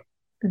 that's like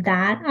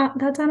that,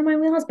 that's out of my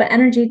wheelhouse. But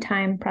energy,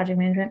 time, project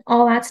management,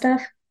 all that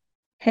stuff,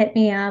 hit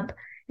me up.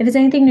 If it's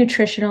anything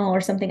nutritional or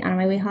something out of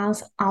my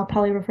wheelhouse, I'll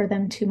probably refer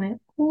them to my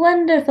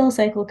wonderful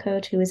cycle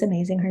coach who is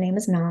amazing. Her name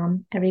is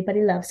Nam.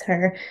 Everybody loves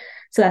her.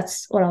 So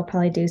that's what I'll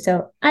probably do.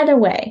 So either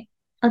way,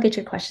 I'll get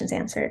your questions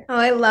answered. Oh,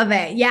 I love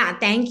it. Yeah,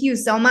 thank you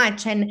so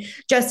much. And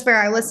just for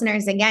our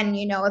listeners, again,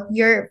 if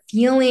you're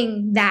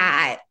feeling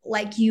that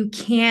like you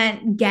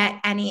can't get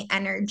any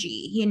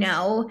energy,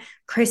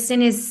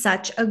 Kristen is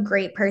such a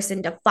great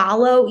person to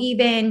follow,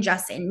 even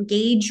just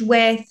engage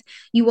with.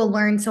 You will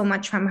learn so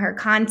much from her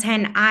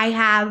content. I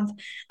have,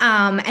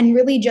 and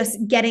really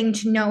just getting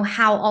to know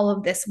how all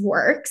of this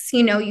works.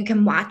 You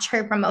can watch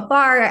her from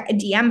afar,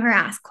 DM her,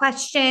 ask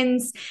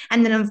questions,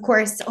 and then of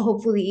course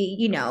hopefully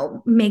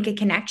make a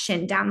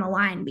connection down the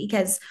line,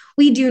 because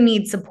we do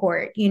need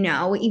support.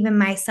 Even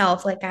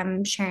myself, like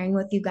I'm sharing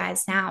with you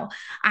guys now,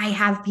 I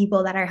have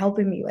people that are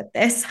helping me with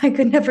this. I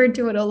could never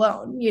do it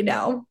alone.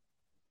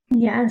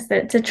 Yes,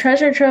 it's a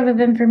treasure trove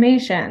of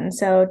information.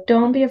 So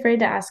don't be afraid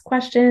to ask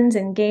questions,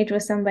 engage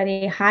with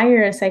somebody,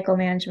 hire a cycle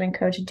management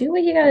coach, do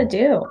what you got to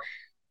do.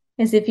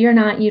 As if you're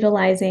not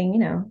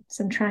utilizing,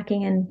 some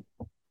tracking in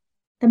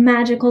the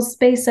magical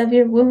space of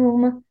your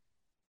womb,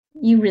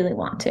 you really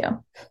want to.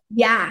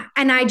 Yeah.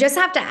 And I just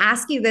have to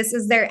ask you this.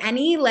 Is there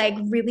any like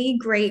really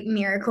great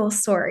miracle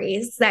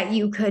stories that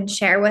you could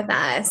share with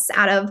us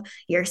out of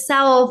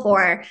yourself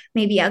or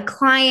maybe a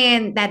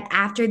client that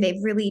after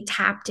they've really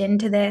tapped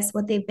into this,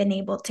 what they've been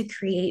able to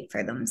create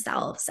for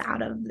themselves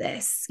out of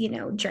this,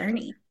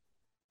 journey?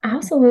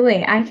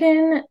 Absolutely. I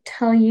can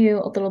tell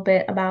you a little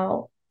bit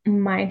about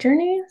my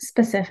journey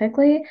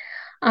specifically,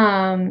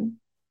 um,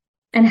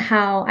 and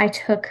how I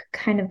took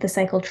kind of the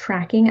cycle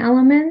tracking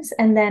elements,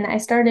 and then I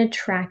started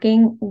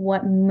tracking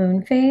what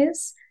moon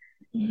phase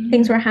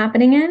things Mm. were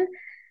happening in.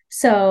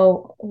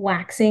 So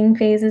waxing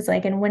phases,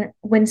 like, and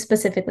when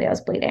specifically I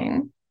was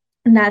bleeding.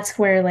 And that's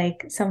where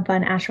like some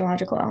fun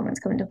astrological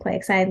elements come into play.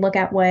 Because I look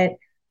at what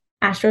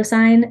astro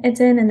sign it's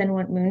in and then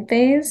what moon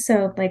phase.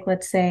 So like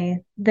let's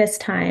say this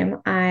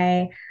time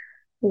I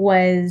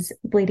was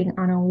bleeding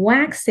on a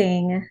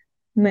waxing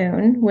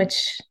moon,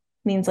 which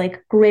means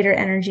like greater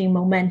energy,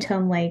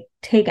 momentum, like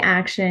take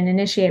action,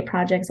 initiate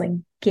projects, like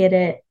get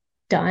it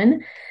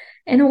done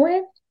in a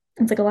way.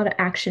 It's like a lot of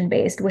action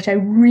based, which I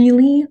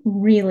really,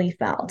 really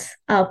felt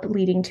up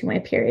leading to my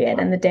period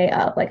and the day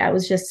of. Like I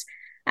was just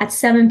at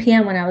 7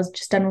 p.m. when I was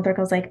just done with work,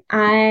 I was like,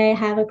 I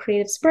have a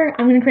creative spurt.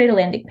 I'm going to create a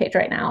landing page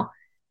right now.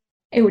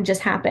 It would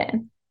just happen.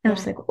 And I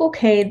was Yeah. like,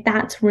 okay,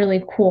 that's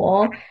really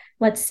cool.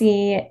 Let's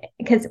see,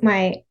 because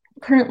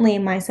currently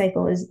my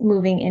cycle is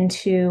moving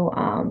into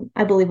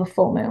I believe a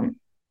full moon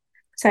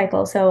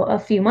cycle. So a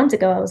few months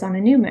ago I was on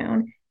a new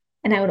moon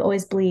and I would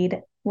always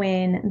bleed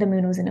when the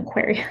moon was in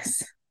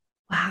Aquarius.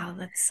 Wow,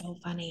 that's so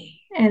funny.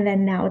 And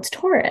then now it's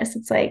Taurus.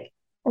 It's like,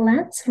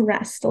 let's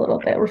rest a little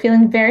bit. We're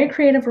feeling very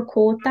creative. We're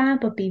cool with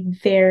that, but be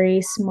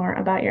very smart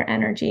about your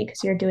energy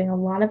because you're doing a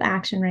lot of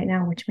action right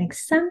now, which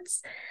makes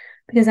sense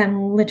because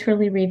I'm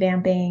literally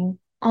revamping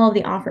all of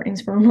the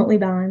offerings for remotely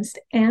balanced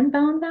and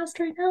bound fast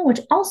right now,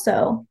 which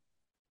also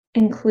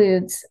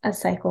includes a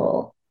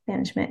cycle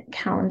management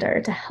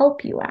calendar to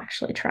help you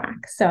actually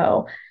track.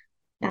 So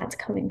that's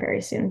coming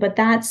very soon. But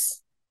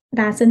that's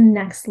a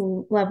next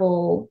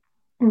level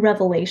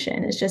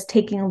revelation is just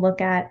taking a look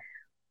at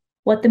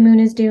what the moon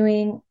is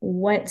doing,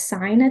 what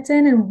sign it's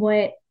in, and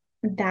what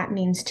that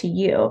means to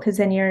you. Because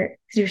then you're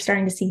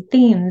starting to see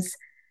themes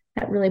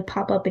that really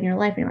pop up in your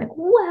life, and you're like,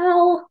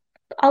 wow,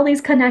 all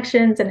these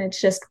connections, and it's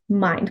just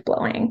mind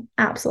blowing,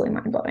 absolutely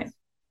mind blowing.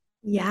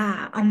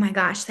 Yeah. Oh my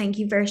gosh. Thank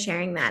you for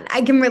sharing that.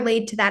 I can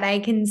relate to that. I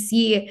can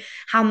see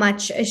how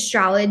much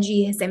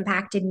astrology has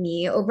impacted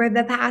me over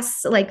the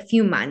past like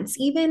few months,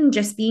 even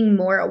just being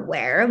more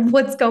aware of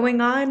what's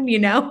going on.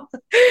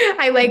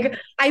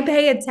 I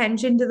pay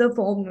attention to the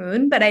full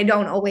moon, but I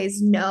don't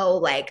always know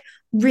like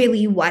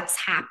really what's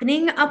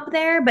happening up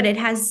there, but it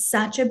has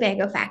such a big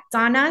effect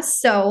on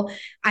us. So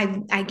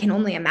I can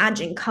only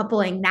imagine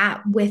coupling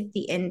that with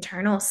the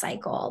internal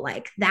cycle.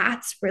 Like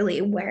that's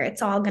really where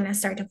it's all going to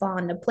start to fall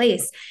into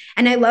place.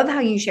 And I love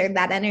how you shared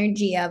that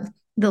energy of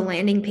the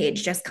landing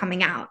page just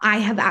coming out. I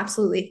have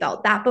absolutely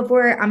felt that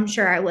before. I'm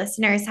sure our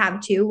listeners have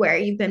too, where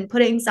you've been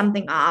putting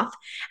something off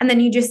and then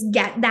you just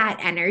get that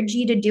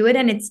energy to do it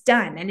and it's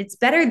done. And it's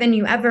better than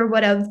you ever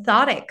would have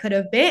thought it could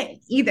have been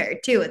either,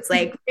 too. It's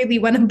like really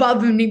went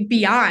above and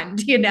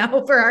beyond,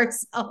 for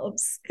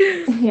ourselves.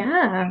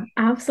 Yeah,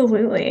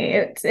 absolutely.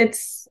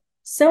 It's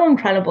so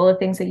incredible the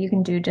things that you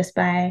can do just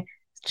by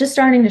just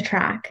starting to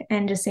track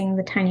and just seeing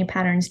the tiny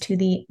patterns to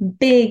the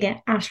big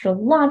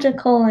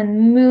astrological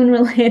and moon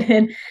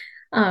related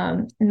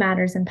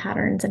matters and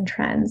patterns and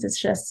trends.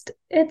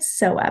 It's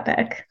so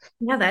epic.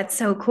 Yeah, that's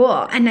so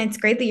cool. And it's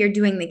great that you're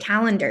doing the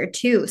calendar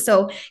too.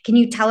 So, can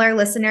you tell our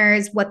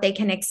listeners what they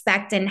can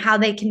expect and how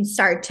they can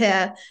start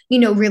to,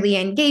 really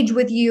engage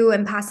with you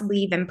and possibly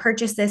even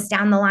purchase this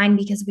down the line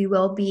because we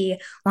will be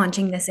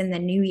launching this in the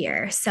new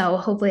year. So,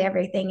 hopefully,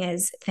 everything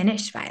is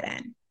finished by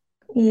then.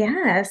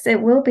 Yes,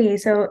 it will be.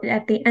 So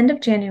at the end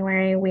of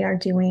January, we are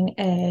doing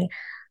a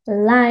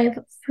live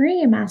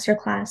free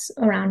masterclass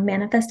around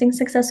manifesting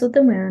success with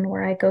the moon,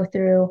 where I go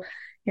through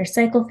your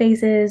cycle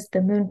phases,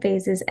 the moon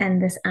phases,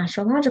 and this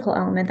astrological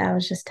element that I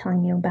was just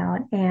telling you about.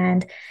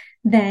 And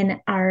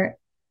then our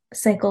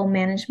cycle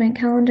management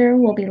calendar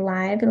will be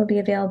live. It'll be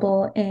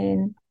available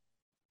in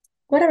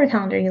whatever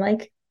calendar you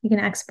like. You can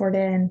export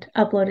it and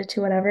upload it to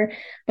whatever,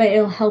 but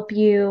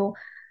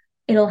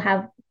it'll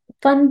have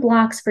fun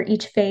blocks for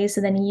each phase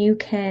so then you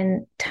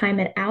can time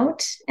it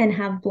out and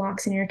have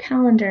blocks in your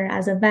calendar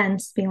as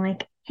events being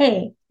like,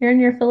 hey, you're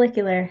in your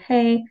follicular,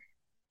 hey,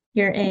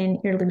 you're in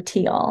your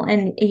luteal,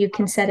 and you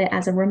can set it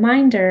as a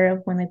reminder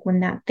of when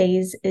that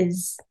phase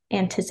is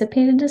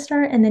anticipated to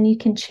start, and then you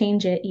can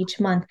change it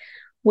each month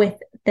with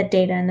the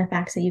data and the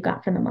facts that you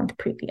got from the month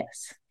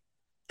previous.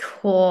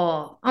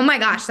 Cool. Oh my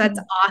gosh, that's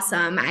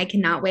awesome. I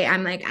cannot wait.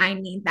 I'm like, I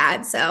need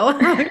that. So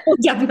I will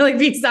definitely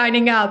be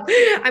signing up.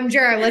 I'm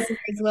sure our listeners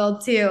will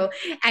too.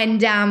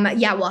 And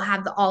yeah, we'll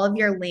have all of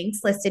your links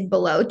listed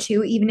below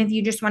too, even if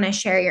you just want to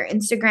share your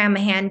Instagram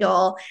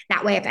handle.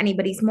 That way, if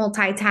anybody's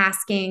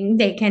multitasking,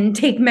 they can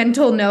take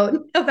mental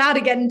note of how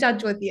to get in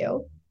touch with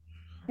you.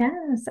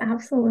 Yes,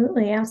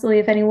 absolutely. Absolutely.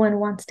 If anyone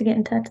wants to get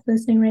in touch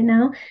listening right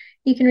now,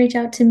 you can reach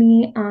out to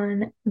me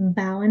on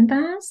Bow and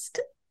Bast.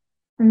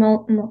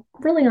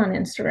 Really on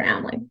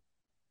Instagram, like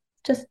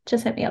just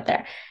hit me up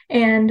there,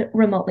 and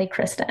remotely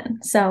Kristen.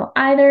 So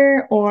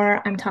either,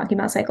 or I'm talking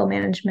about cycle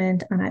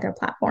management on either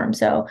platform.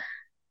 So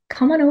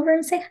come on over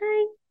and say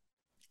hi.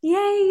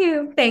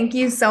 Yay. Thank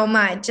you so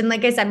much. And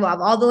like I said, we'll have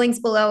all the links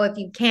below. If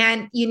you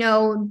can't,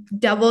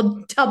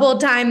 double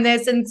time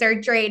this and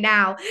search right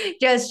now,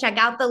 just check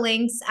out the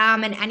links.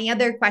 And any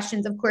other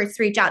questions, of course,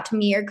 reach out to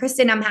me or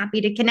Kristen. I'm happy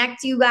to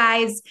connect you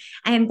guys.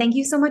 And thank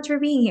you so much for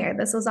being here.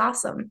 This was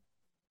awesome.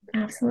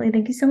 Absolutely.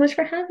 Thank you so much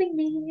for having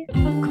me.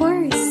 Of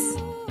course.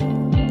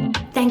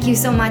 Thank you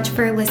so much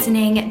for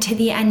listening to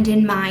The End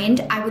in Mind.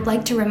 I would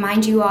like to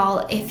remind you all,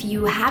 if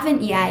you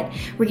haven't yet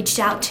reached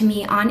out to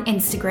me on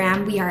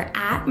Instagram, we are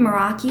at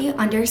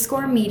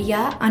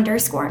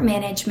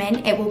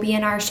Meraki_media_management. It will be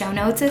in our show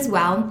notes as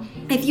well.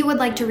 If you would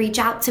like to reach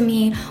out to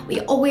me,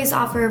 we always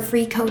offer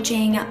free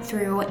coaching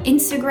through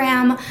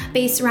Instagram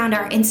based around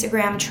our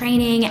Instagram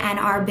training and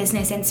our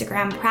business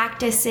Instagram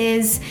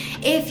practices.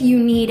 If you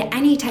need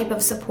any type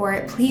of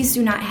support, please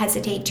do not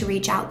hesitate to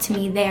reach out to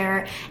me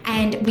there.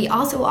 And we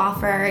also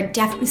offer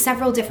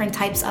several different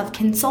types of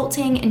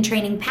consulting and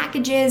training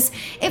packages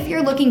if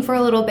you're looking for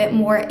a little bit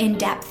more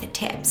in-depth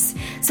tips.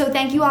 So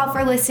thank you all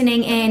for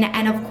listening in,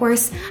 and of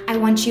course, I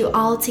want you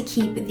all to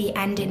keep the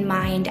end in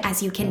mind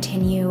as you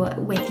continue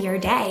with your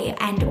day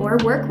and or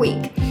work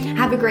week.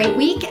 Have a great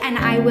week, and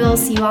I will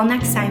see you all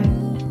next time.